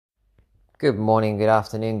Good morning, good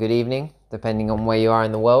afternoon, good evening, depending on where you are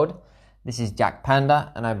in the world. This is Jack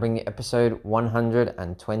Panda, and I bring you episode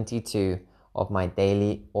 122 of my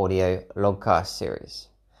daily audio logcast series.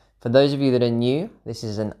 For those of you that are new, this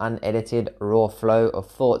is an unedited, raw flow of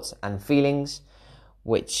thoughts and feelings,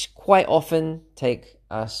 which quite often take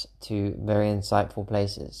us to very insightful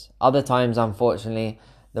places. Other times, unfortunately,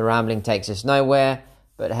 the rambling takes us nowhere,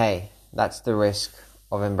 but hey, that's the risk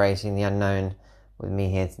of embracing the unknown with me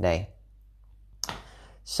here today.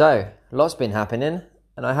 So, lots been happening,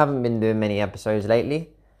 and I haven't been doing many episodes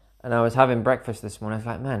lately. And I was having breakfast this morning. I was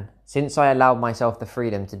like, man, since I allowed myself the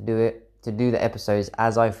freedom to do the episodes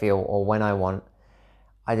as I feel or when I want,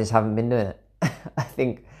 I just haven't been doing it. I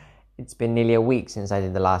think it's been nearly a week since I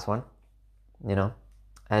did the last one,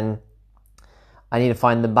 and I need to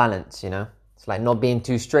find the balance, It's like not being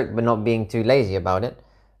too strict, but not being too lazy about it.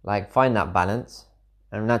 Like, find that balance,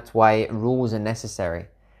 and that's why rules are necessary.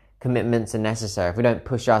 Commitments are necessary. If we don't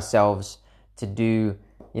push ourselves to do,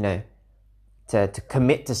 to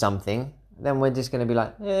commit to something, then we're just going to be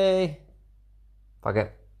like, hey, fuck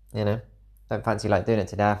it, don't fancy like doing it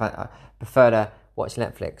today. I prefer to watch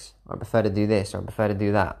Netflix, or I prefer to do this, or I prefer to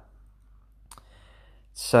do that.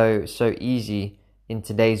 So easy in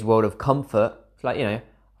today's world of comfort. It's like, I've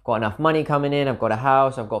got enough money coming in, I've got a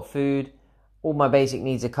house, I've got food, all my basic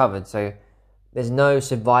needs are covered. So there's no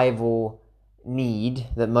survival need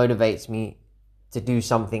that motivates me to do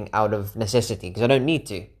something out of necessity, because I don't need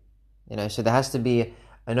to, so there has to be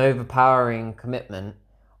an overpowering commitment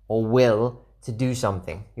or will to do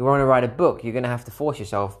something. You want to write a book, you're going to have to force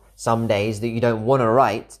yourself some days that you don't want to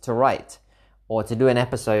write, or to do an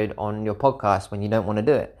episode on your podcast when you don't want to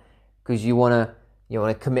do it, because you want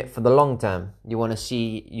to commit for the long term. You want to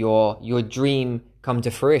see your dream come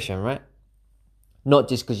to fruition, right? Not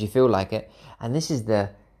just because you feel like it. And this is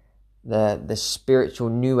the spiritual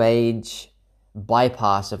new age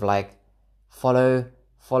bypass of like, follow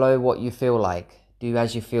what you feel like, do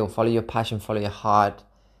as you feel, follow your passion, follow your heart,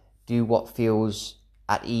 do what feels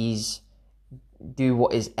at ease, do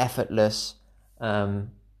what is effortless, do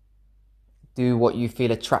what you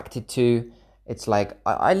feel attracted to. It's like,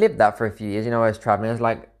 I lived that for a few years. I was traveling. I was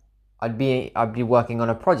like, I'd be working on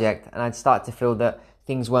a project, and I'd start to feel that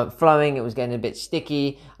things weren't flowing. It was getting a bit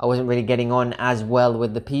sticky. I wasn't really getting on as well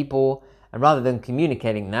with the people. And rather than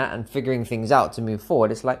communicating that and figuring things out to move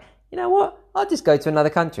forward, it's like, you know what? I'll just go to another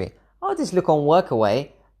country. I'll just look on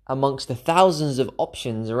Workaway amongst the thousands of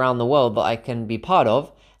options around the world that I can be part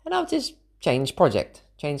of, and I'll just change project,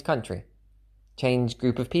 change country, change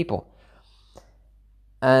group of people.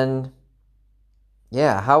 And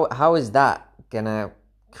yeah, how is that gonna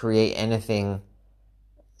create anything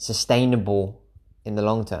sustainable in the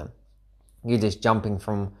long term? You're just jumping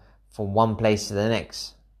from one place to the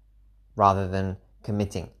next rather than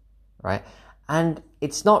committing, right? And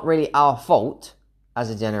it's not really our fault as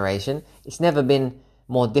a generation. It's never been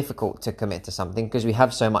more difficult to commit to something because we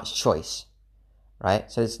have so much choice,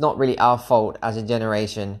 right? So it's not really our fault as a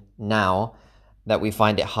generation now that we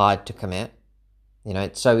find it hard to commit.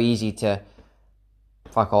 It's so easy to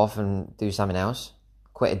fuck off and do something else,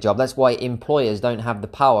 quit a job. That's why employers don't have the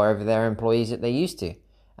power over their employees that they used to.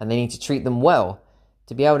 And they need to treat them well.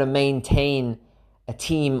 To be able to maintain a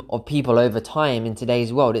team of people over time in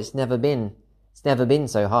today's world, it's never been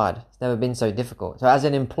so hard. It's never been so difficult. So as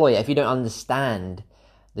an employer, if you don't understand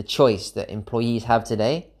the choice that employees have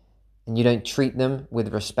today, and you don't treat them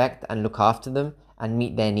with respect and look after them and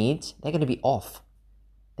meet their needs, they're going to be off.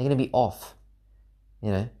 They're going to be off.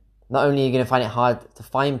 Not only are you going to find it hard to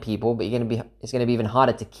find people, but it's going to be even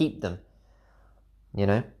harder to keep them.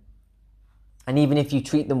 And even if you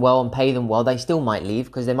treat them well and pay them well, they still might leave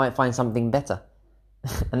because they might find something better.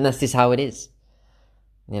 And that's just how it is.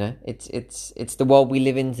 It's the world we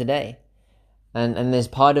live in today. And there's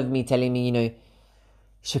part of me telling me, you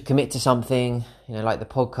should commit to something, like the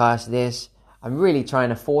podcast, this. I'm really trying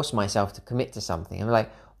to force myself to commit to something. I'm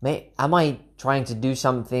like, mate, am I trying to do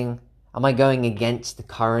something? Am I going against the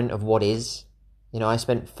current of what is? I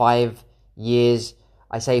spent 5 years,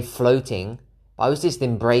 I say floating, but I was just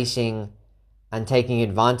embracing and taking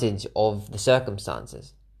advantage of the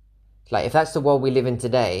circumstances. Like, if that's the world we live in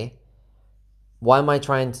today, why am I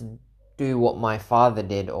trying to do what my father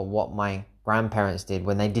did or what my grandparents did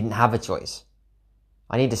when they didn't have a choice?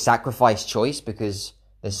 I need to sacrifice choice because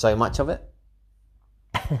there's so much of it.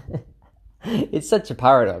 It's such a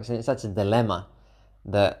paradox, and it's such a dilemma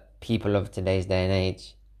that people of today's day and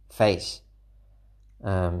age face.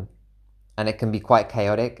 And it can be quite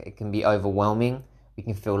chaotic. It can be overwhelming. We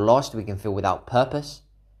can feel lost. We can feel without purpose.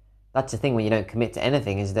 That's the thing when you don't commit to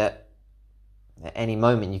anything, is that at any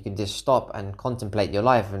moment you can just stop and contemplate your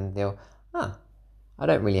life and feel, I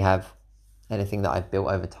don't really have anything that I've built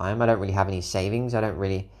over time. I don't really have any savings. I don't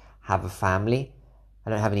really have a family. I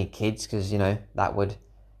don't have any kids because, that would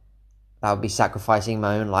be sacrificing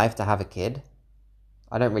my own life to have a kid.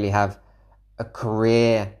 I don't really have a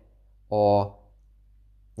career or,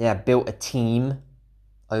 built a team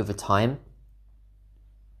over time.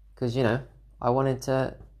 Because, I wanted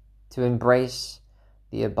to embrace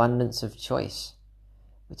the abundance of choice,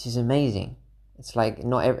 which is amazing. It's like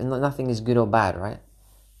nothing is good or bad, right?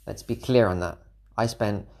 Let's be clear on that. I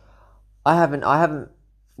haven't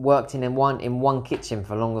worked in one kitchen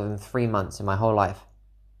for longer than 3 months in my whole life.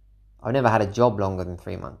 I've never had a job longer than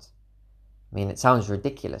 3 months. I mean, it sounds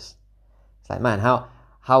ridiculous. It's like, man, how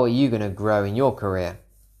are you going to grow in your career?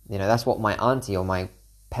 That's what my auntie or my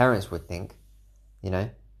parents would think.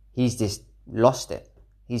 He's just lost it.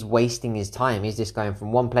 He's wasting his time. He's just going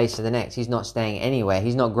from one place to the next. He's not staying anywhere.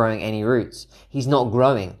 He's not growing any roots. He's not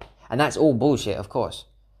growing. And that's all bullshit, of course,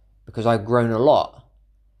 because I've grown a lot.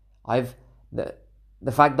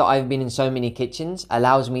 The fact that I've been in so many kitchens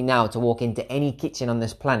allows me now to walk into any kitchen on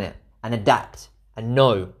this planet and adapt and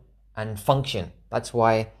know and function. That's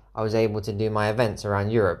why I was able to do my events around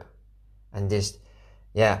Europe and just,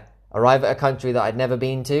 arrive at a country that I'd never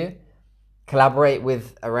been to, collaborate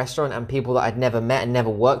with a restaurant and people that I'd never met and never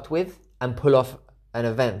worked with, and pull off an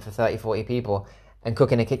event for 30, 40 people and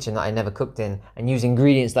cook in a kitchen that I never cooked in and use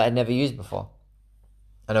ingredients that I'd never used before.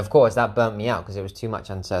 And of course, that burnt me out because it was too much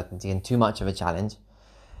uncertainty and too much of a challenge.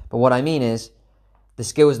 But what I mean is, the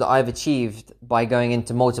skills that I've achieved by going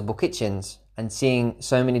into multiple kitchens and seeing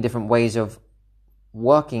so many different ways of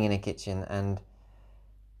working in a kitchen and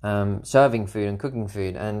serving food and cooking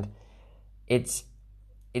food, and it's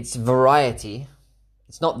variety.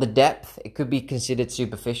 It's not the depth. It could be considered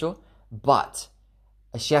superficial, but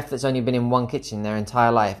a chef that's only been in one kitchen their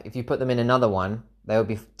entire life, if you put them in another one, they will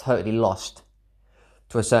be totally lost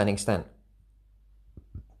to a certain extent.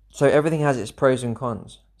 So everything has its pros and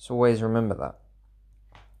cons. So always remember that.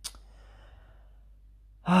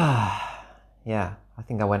 I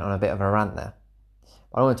think I went on a bit of a rant there.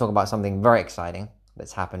 But I want to talk about something very exciting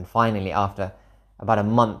that's happened finally after about a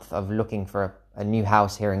month of looking for a new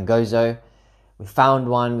house here in Gozo. We found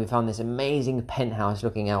one. We found this amazing penthouse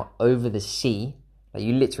looking out over the sea. Like,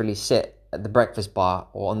 you literally sit at the breakfast bar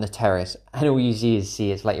or on the terrace and all you see is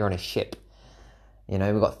sea. It's like you're on a ship. We've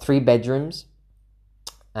got 3 bedrooms.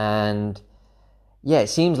 And it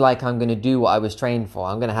seems like I'm going to do what I was trained for.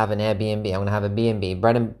 I'm going to have an Airbnb. I'm going to have a B&B,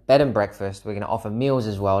 bed and breakfast. We're going to offer meals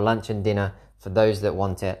as well, lunch and dinner for those that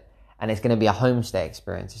want it. And it's going to be a homestay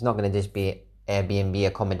experience. It's not going to just be Airbnb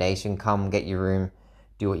accommodation. Come, get your room,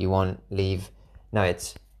 do what you want, leave. No,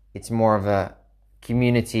 it's more of a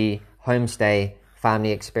community, homestay,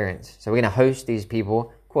 family experience. So we're going to host these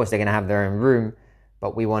people. Of course, they're going to have their own room,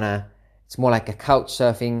 but it's more like a couch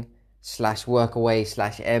surfing / workaway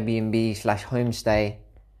 / Airbnb / homestay.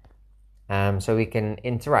 So we can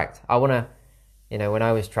interact. I want to, when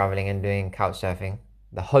I was traveling and doing couch surfing,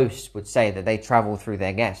 the hosts would say that they travel through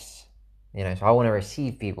their guests. So I want to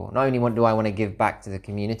receive people. Not only do I want to give back to the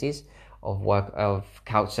communities of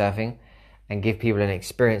couch surfing and give people an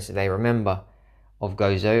experience that they remember of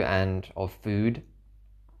Gozo and of food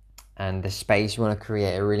and the space. We want to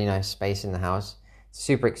create a really nice space in the house.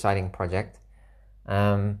 Super exciting project.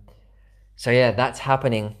 That's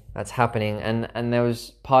happening. And there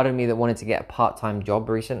was part of me that wanted to get a part-time job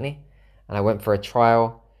recently, and I went for a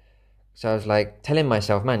trial. So I was like telling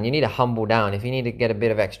myself, man, you need to humble down. If you need to get a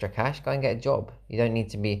bit of extra cash, go and get a job. You don't need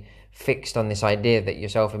to be fixed on this idea that you're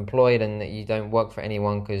self-employed and that you don't work for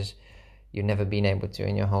anyone because you've never been able to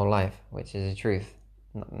in your whole life, which is the truth.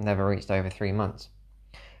 Never reached over 3 months.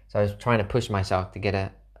 So I was trying to push myself to get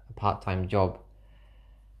a part-time job.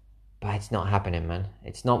 But it's not happening, man.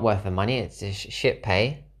 It's not worth the money. It's just shit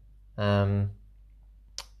pay. And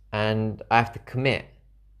I have to commit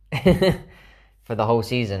for the whole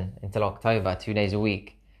season until October, 2 days a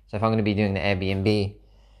week. So if I'm going to be doing the Airbnb,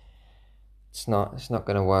 it's not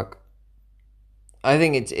going to work. I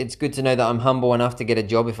think it's good to know that I'm humble enough to get a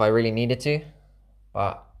job if I really needed to.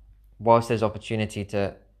 But whilst there's opportunity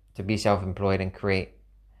to be self-employed and create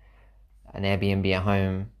an Airbnb at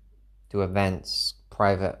home, do events,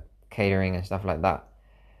 private catering and stuff like that,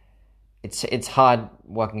 it's hard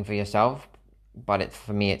working for yourself, but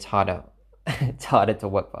for me it's harder. It's harder to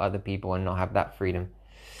work for other people and not have that freedom.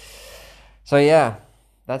 So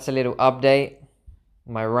that's a little update,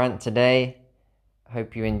 my rant today.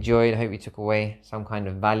 Hope you enjoyed. Hope you took away some kind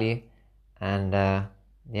of value, and that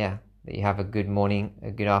you have a good morning,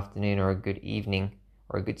 a good afternoon, or a good evening,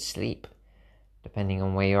 or a good sleep, depending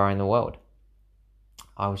on where you are in the world.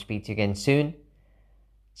 I will speak to you again soon.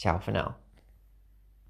 Ciao for now.